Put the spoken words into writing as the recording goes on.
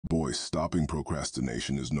Boy, stopping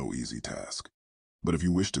procrastination is no easy task. But if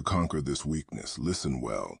you wish to conquer this weakness, listen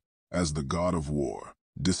well. As the god of war,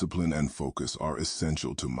 discipline and focus are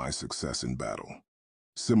essential to my success in battle.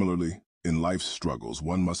 Similarly, in life's struggles,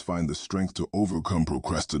 one must find the strength to overcome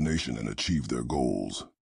procrastination and achieve their goals.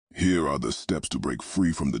 Here are the steps to break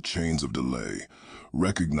free from the chains of delay.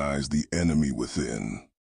 Recognize the enemy within.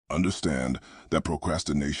 Understand that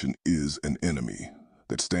procrastination is an enemy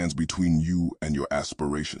that stands between you and your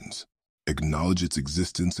aspirations. Acknowledge its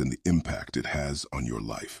existence and the impact it has on your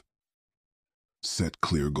life. Set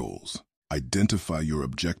clear goals. Identify your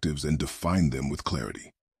objectives and define them with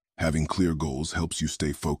clarity. Having clear goals helps you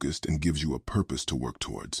stay focused and gives you a purpose to work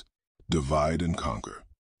towards. Divide and conquer.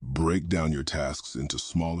 Break down your tasks into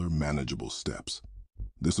smaller, manageable steps.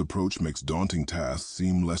 This approach makes daunting tasks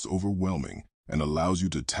seem less overwhelming and allows you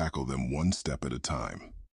to tackle them one step at a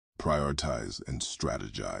time. Prioritize and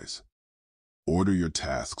strategize. Order your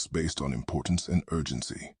tasks based on importance and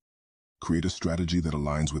urgency. Create a strategy that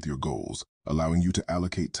aligns with your goals, allowing you to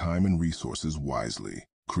allocate time and resources wisely.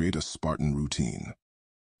 Create a Spartan routine.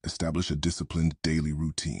 Establish a disciplined daily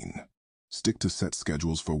routine. Stick to set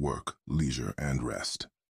schedules for work, leisure, and rest.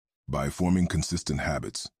 By forming consistent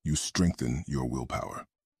habits, you strengthen your willpower.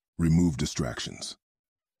 Remove distractions.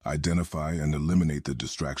 Identify and eliminate the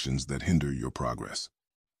distractions that hinder your progress.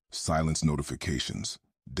 Silence notifications,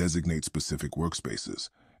 designate specific workspaces,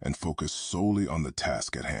 and focus solely on the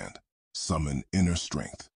task at hand. Summon inner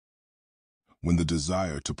strength. When the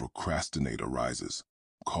desire to procrastinate arises,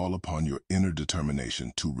 call upon your inner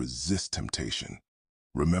determination to resist temptation.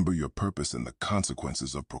 Remember your purpose and the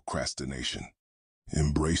consequences of procrastination.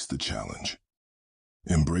 Embrace the challenge.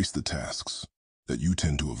 Embrace the tasks that you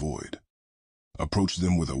tend to avoid. Approach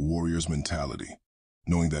them with a warrior's mentality,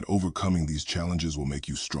 knowing that overcoming these challenges will make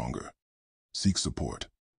you stronger. Seek support.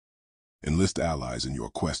 Enlist allies in your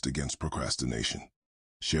quest against procrastination.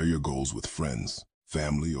 Share your goals with friends,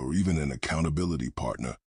 family, or even an accountability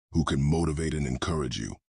partner who can motivate and encourage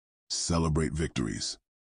you. Celebrate victories.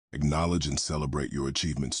 Acknowledge and celebrate your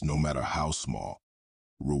achievements no matter how small.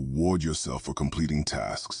 Reward yourself for completing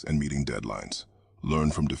tasks and meeting deadlines.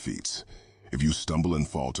 Learn from defeats. If you stumble and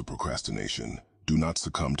fall to procrastination, do not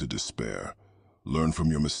succumb to despair. Learn from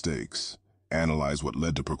your mistakes. Analyze what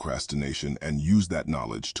led to procrastination and use that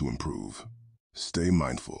knowledge to improve. Stay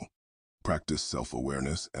mindful. Practice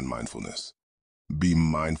self-awareness and mindfulness. Be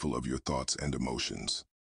mindful of your thoughts and emotions,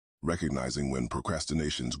 recognizing when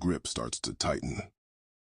procrastination's grip starts to tighten.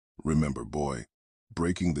 Remember, boy,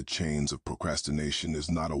 breaking the chains of procrastination is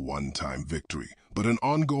not a one-time victory, but an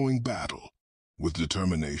ongoing battle. With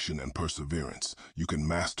determination and perseverance, you can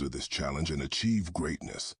master this challenge and achieve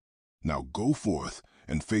greatness. Now go forth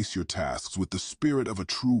and face your tasks with the spirit of a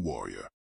true warrior.